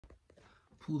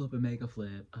pull up and make a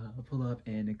flip, pull up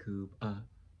and a coupe,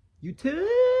 YouTube!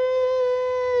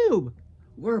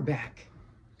 We're back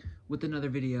with another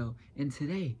video, and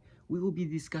today we will be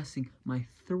discussing my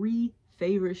 3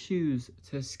 favorite shoes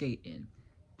to skate in,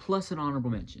 plus an honorable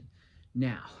mention.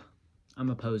 Now, I'm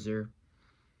a poser.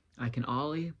 I can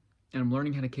ollie, and I'm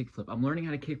learning how to kickflip. I'm learning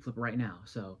how to kickflip right now,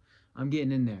 so I'm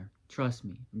getting in there. Trust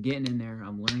me, I'm getting in there.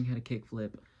 I'm learning how to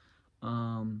kickflip.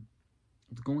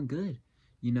 It's going good.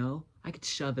 You know, I could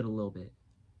shove it a little bit.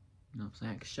 You know what I'm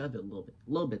saying? I could shove it a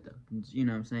little bit though. You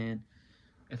know what I'm saying?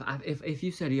 If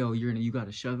you said, yo, you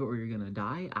gotta shove it or you're gonna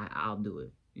die, I'll do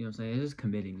it. You know what I'm saying? It's just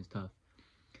committing. It's tough.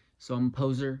 So I'm a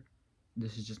poser.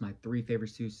 This is just my 3 favorite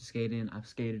shoes to skate in. I've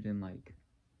skated in like,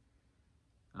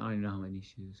 I don't even know how many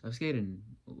shoes. I've skated in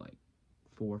like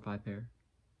 4 or 5 pair.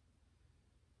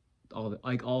 All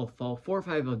 4 or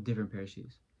 5 of different pair of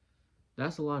shoes.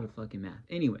 That's a lot of fucking math.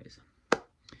 Anyways.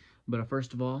 But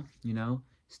first of all, you know,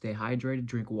 stay hydrated,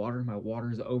 drink water. My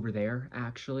water is over there,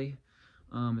 actually.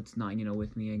 It's not, you know,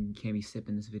 with me. I can't be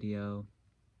sipping this video.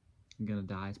 I'm gonna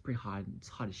die. It's pretty hot. It's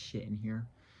hot as shit in here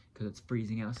because it's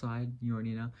freezing outside. You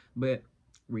already know. But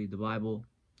read the Bible,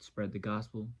 spread the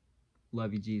gospel.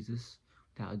 Love you, Jesus.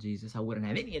 Without Jesus, I wouldn't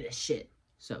have any of this shit.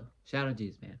 So, shout out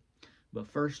Jesus, man.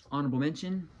 But first, honorable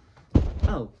mention.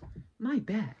 Oh, my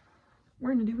bad.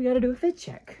 We gotta do a fit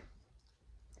check.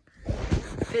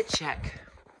 Fit check.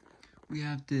 We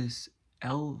have this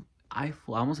Eiffel, I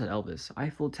almost said Elvis,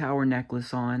 Eiffel Tower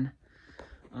necklace on.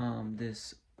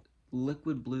 This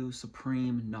liquid blue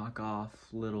Supreme knockoff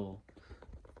little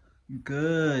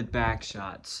good back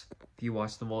shots. If you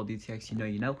watch the Vol DTX, you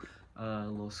know.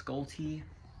 Little skull tee.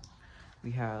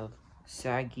 We have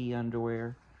saggy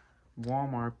underwear,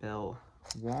 Walmart belt,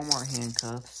 Walmart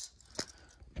handcuffs.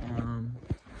 I'm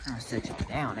gonna set you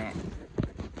down at.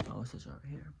 Oh, it's over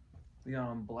here. We got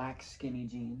on black skinny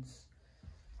jeans.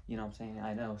 You know what I'm saying?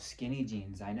 I know. Skinny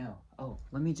jeans, I know. Oh,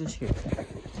 let me just hear that.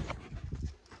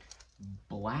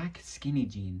 Black skinny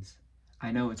jeans.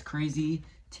 I know it's crazy,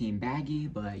 team baggy,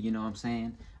 but you know what I'm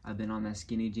saying? I've been on that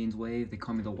skinny jeans wave. They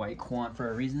call me the white Quan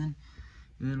for a reason.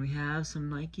 And then we have some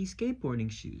Nike skateboarding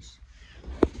shoes.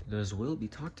 Those will be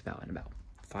talked about in about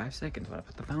 5 seconds when I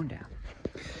put the phone down.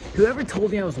 Whoever told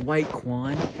me I was white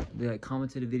Quan, they like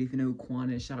commented a video if you know who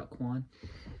Quan is. Shout out Quan.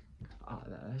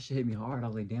 That shit hit me hard. I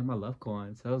was like, damn, I love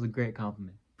Quan. So that was a great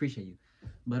compliment. Appreciate you.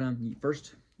 But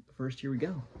first here we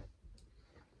go.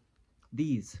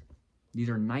 These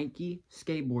are Nike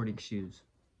skateboarding shoes.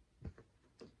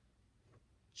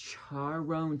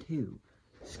 Charon 2.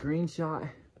 Screenshot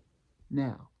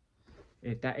now.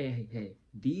 If that hey,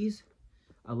 these,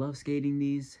 I love skating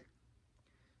these.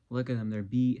 Look at them, they're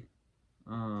beat.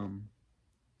 My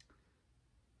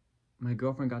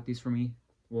girlfriend got these for me.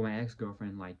 Well, my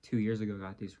ex-girlfriend, like 2 years ago,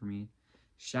 got these for me.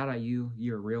 Shout out you.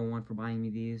 You're a real one for buying me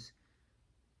these.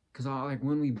 Because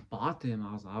when we bought them,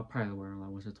 I was like, I'll probably wear them like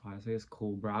once or twice. Like, it's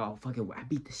cool, bro. I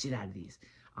beat the shit out of these.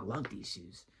 I love these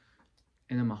shoes.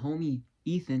 And then my homie,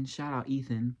 Ethan, shout out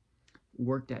Ethan,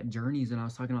 worked at Journeys, and I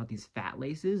was talking about these fat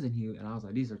laces, and I was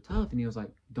like, these are tough. And he was like,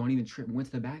 don't even trip. Went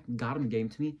to the back, got them, gave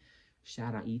them to me.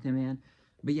 Shout out Ethan, man.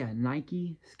 But yeah,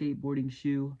 Nike skateboarding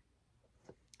shoe.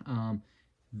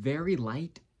 Very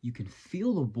light. You can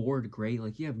feel the board great.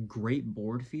 Like, you have great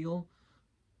board feel.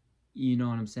 You know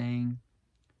what I'm saying?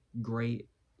 Great,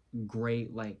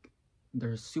 like,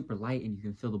 they're super light and you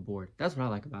can feel the board. That's what I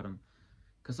like about them.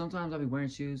 Because sometimes I'll be wearing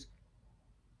shoes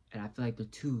and I feel like they're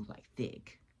too, like,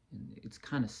 thick. And it's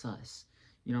kind of sus.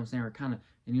 You know what I'm saying? Or kind of,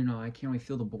 and you know, I can't really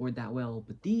feel the board that well.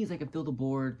 But these, I can feel the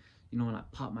board. You know, when I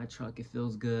pop my truck, it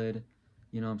feels good.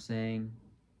 You know what I'm saying?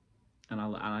 And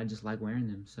I just like wearing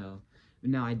them, so.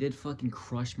 Now, I did fucking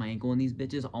crush my ankle in these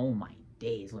bitches. Oh my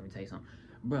days, let me tell you something.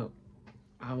 Bro,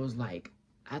 I was like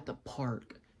at the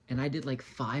park and I did like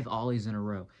 5 ollies in a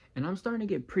row. And I'm starting to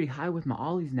get pretty high with my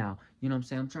ollies now. You know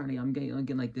what I'm saying? I'm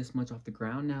getting like this much off the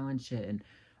ground now and shit. And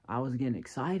I was getting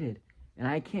excited. And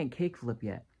I can't kickflip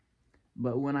yet.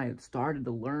 But when I started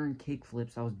to learn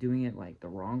kickflips, I was doing it like the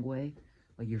wrong way.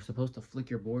 Like, you're supposed to flick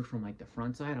your board from like the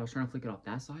front side. I was trying to flick it off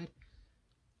that side.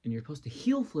 And you're supposed to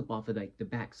heel flip off of like the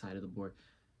back side of the board.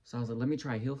 So I was like, let me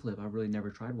try a heel flip. I've really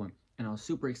never tried one. And I was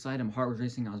super excited. My heart was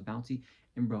racing. I was bouncy.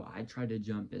 And bro, I tried to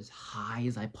jump as high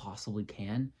as I possibly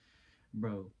can.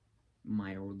 Bro,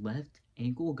 my left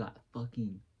ankle got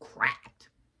fucking cracked.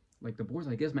 Like, the board's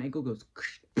like this. My ankle goes,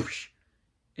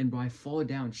 and bro, I fall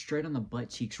down straight on the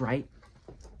butt cheeks, right?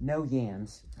 No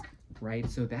yams, right?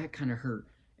 So that kind of hurt.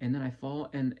 And then I fall,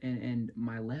 and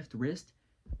my left wrist,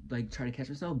 like, try to catch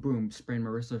myself, boom, sprained my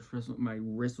wrist. My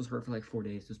wrist was hurt for like 4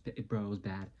 days. Bro, it was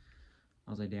bad.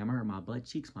 I was like, damn, I hurt my butt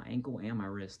cheeks, my ankle, and my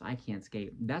wrist. I can't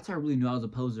skate. That's how I really knew I was a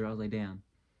poser. I was like, damn,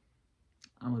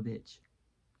 I'm a bitch.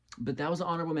 But that was an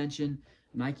honorable mention.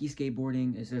 Nike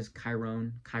skateboarding. It says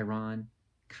Kyrie.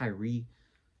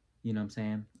 You know what I'm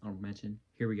saying? Honorable mention.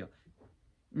 Here we go.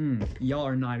 Y'all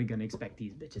are not even gonna expect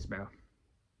these bitches, bro.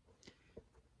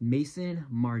 Maison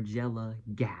Margiela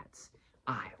Gats.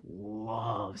 I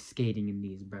love skating in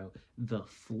these, bro. The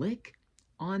flick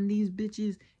on these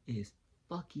bitches is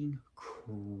fucking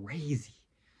crazy.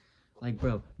 Like,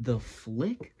 bro, the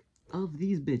flick of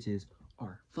these bitches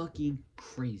are fucking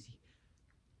crazy.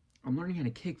 I'm learning how to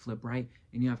kickflip, right?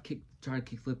 And you have try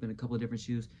to kickflip in a couple of different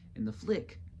shoes, and the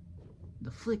flick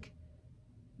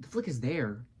is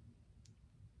there,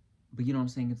 but you know what I'm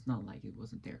saying? It's not like it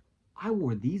wasn't there. I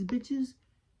wore these bitches,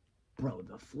 bro.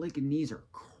 The flick in these are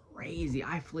crazy.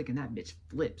 I flick and that bitch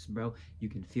flips, bro. You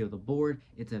can feel the board.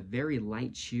 It's a very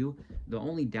light shoe. The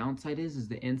only downside is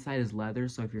the inside is leather,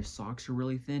 so if your socks are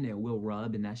really thin, it will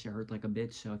rub, and that shit hurt like a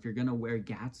bitch. So if you're gonna wear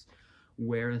Gats,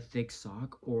 wear a thick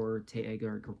sock or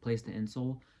replace the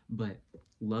insole. But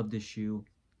love the shoe.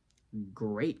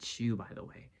 Great shoe, by the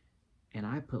way. And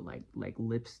I put like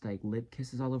lip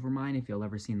kisses all over mine. If y'all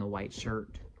ever seen the white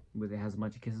shirt with it has a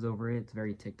bunch of kisses over it, it's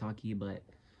very TikTok-y, but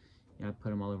yeah, I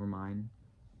put them all over mine.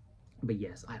 But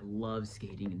yes, I love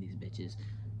skating in these bitches,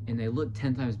 and they look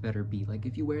 10 times better beat. Like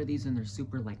if you wear these and they're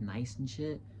super like nice and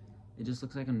shit, it just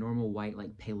looks like a normal white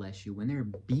like Payless shoe. When they're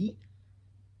beat,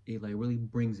 it like really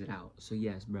brings it out. So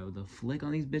yes, bro, the flick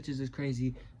on these bitches is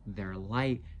crazy. They're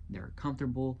light, they're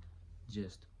comfortable.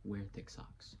 Just wear thick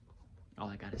socks. All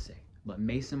I gotta say. But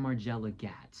Maison Margiela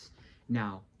Gats.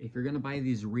 Now, if you're gonna buy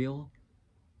these real,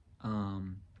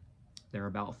 they're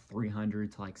about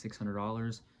 $300 to like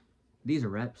 $600. These are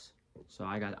reps, so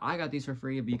I got these for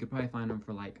free, but you could probably find them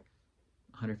for like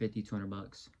 150, 200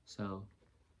 bucks. So,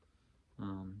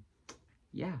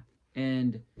 yeah.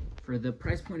 And for the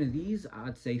price point of these,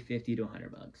 I'd say 50 to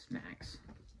 100 bucks max.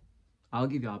 I'll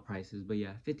give y'all prices, but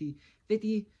yeah, 50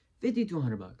 to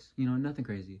 100 bucks. You know, nothing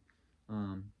crazy.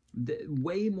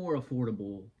 Way more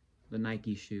affordable, the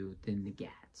Nike shoe, than the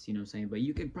Gats. You know what I'm saying? But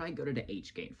you could probably go to the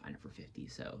H-Gate and find it for 50.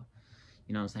 So,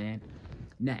 you know what I'm saying?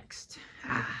 Next,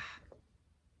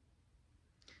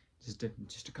 just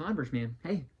a Converse, man.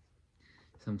 Hey,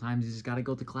 sometimes you just gotta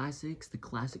go to classics. The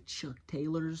classic Chuck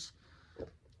Taylors.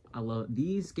 I love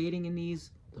these, skating in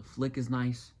these. The flick is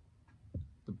nice.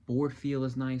 The board feel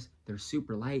is nice. They're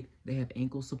super light. They have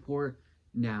ankle support.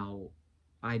 Now,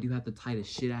 I do have to tie the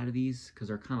shit out of these because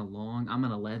they're kind of long. I'm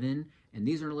an 11, and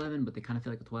these are an 11, but they kind of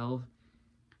feel like a 12.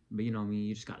 But you know what I mean?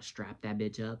 You just gotta strap that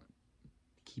bitch up.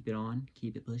 Keep it on.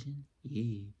 Keep it pushing.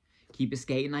 Yeah. Keep it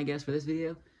skating, I guess, for this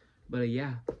video. But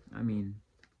yeah, I mean,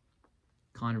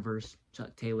 Converse,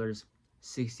 Chuck Taylors,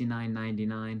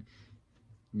 $69.99.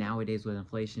 Nowadays with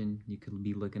inflation, you could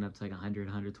be looking up to like 100,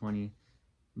 120,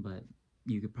 but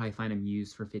you could probably find them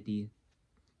used for 50,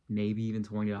 maybe even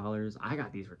 $20. I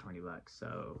got these for 20 bucks,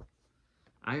 so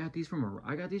I got these from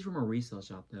a resale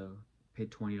shop though.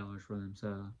 Paid $20 for them,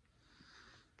 so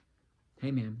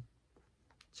hey man,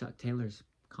 Chuck Taylor's,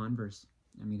 Converse.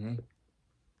 I mean, hey,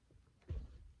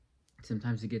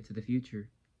 sometimes to get to the future,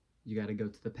 you got to go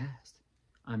to the past.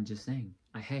 I'm just saying.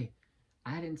 I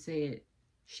didn't say it.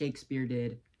 Shakespeare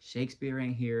did. Shakespeare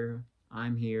ain't here.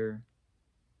 I'm here.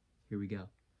 Here we go.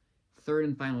 Third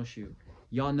and final shoe.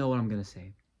 Y'all know what I'm gonna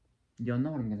say. Y'all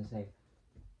know what I'm gonna say.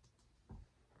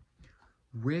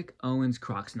 Rick Owens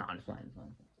Crocs. No, I'm just playing.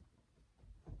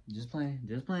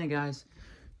 Just playing, guys.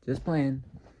 Just playing.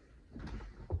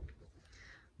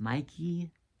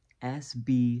 Nike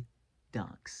SB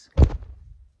Dunks.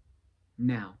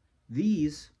 Now,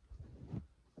 these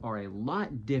are a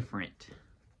lot different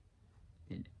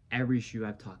than every shoe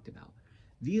I've talked about.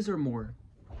 These are more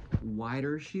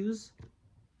wider shoes.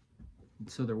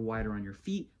 So they're wider on your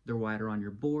feet, they're wider on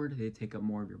your board, they take up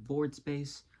more of your board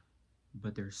space,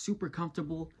 but they're super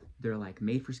comfortable. They're like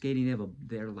made for skating. They're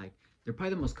probably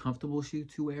the most comfortable shoe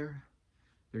to wear.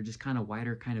 They're just kind of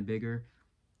wider, kind of bigger.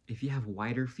 If you have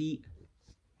wider feet,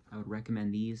 I would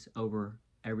recommend these over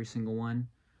every single one.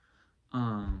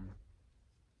 I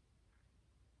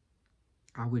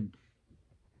don't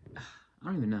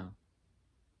even know.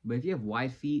 But if you have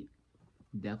wide feet,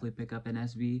 definitely pick up an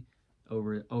SB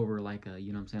over like a,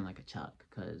 you know what I'm saying, like a Chuck,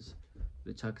 because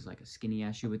the Chuck is like a skinny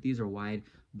ass shoe, but these are wide.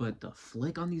 But the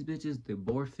flick on these bitches, the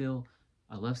board feel,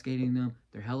 I love skating them.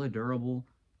 They're hella durable.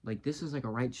 Like, this is like a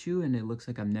right shoe, and it looks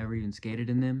like I've never even skated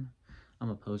in them. I'm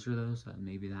a poser though, so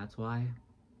maybe that's why.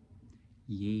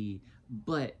 Yeah.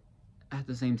 But at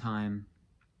the same time,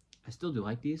 I still do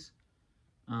like these.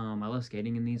 I love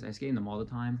skating in these. I skate in them all the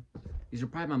time. These are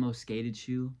probably my most skated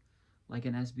shoe. like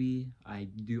an SB. I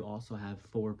do also have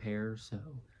 4 pairs, so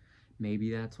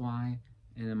maybe that's why.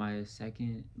 And then my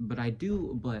second, but I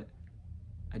do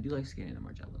like skating the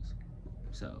Margielas.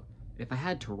 So if I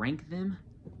had to rank them,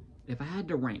 if I had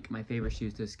to rank my favorite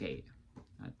shoes to skate,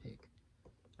 I'd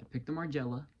pick the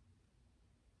Margiela,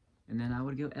 and then I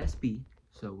would go SB.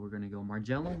 So we're gonna go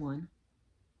Margiela 1.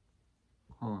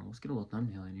 Hold on, let's get a little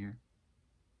thumbnail in here.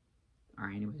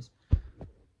 Alright, anyways.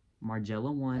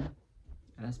 Margiela 1,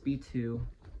 SB 2,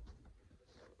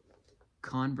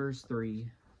 Converse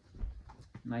 3,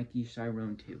 Nike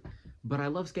Chiron 2. But I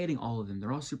love skating all of them.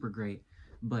 They're all super great.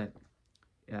 But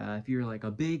if you're like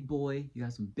a big boy, you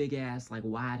got some big ass, like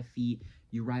wide feet,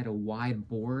 you ride a wide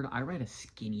board. I ride a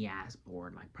skinny ass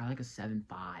board, like probably like a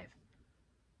 7.5.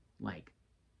 Like,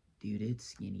 dude, it's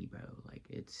skinny, bro. Like,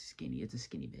 it's skinny. It's a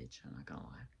skinny bitch. I'm not gonna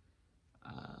lie.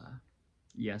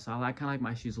 Yeah, so I kind of like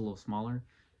my shoes a little smaller.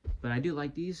 But I do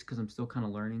like these because I'm still kind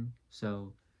of learning.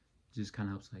 So, it just kind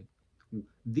of helps, like,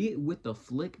 with the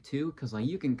flick, too. Because, like,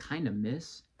 you can kind of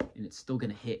miss, and it's still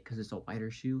gonna hit because it's a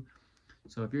wider shoe.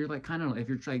 So, if you're, like, if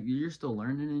you're still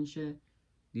learning and shit,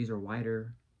 these are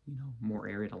wider, you know, more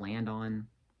area to land on.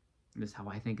 That's how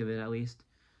I think of it, at least.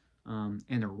 And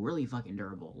they're really fucking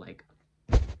durable. Like,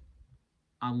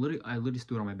 I literally just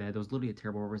threw it on my bed. That was literally a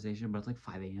terrible organization, but it's like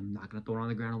 5 a.m. Not gonna throw it on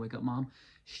the ground and wake up mom.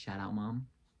 Shout out mom.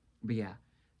 But yeah,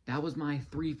 that was my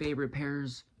 3 favorite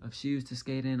pairs of shoes to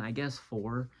skate in. I guess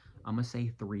 4. I'm gonna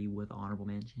say 3 with honorable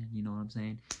mention. You know what I'm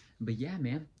saying? But yeah,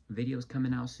 man, video's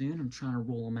coming out soon. I'm trying to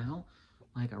roll them out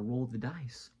like I rolled the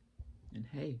dice. And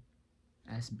hey,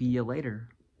 SB you later.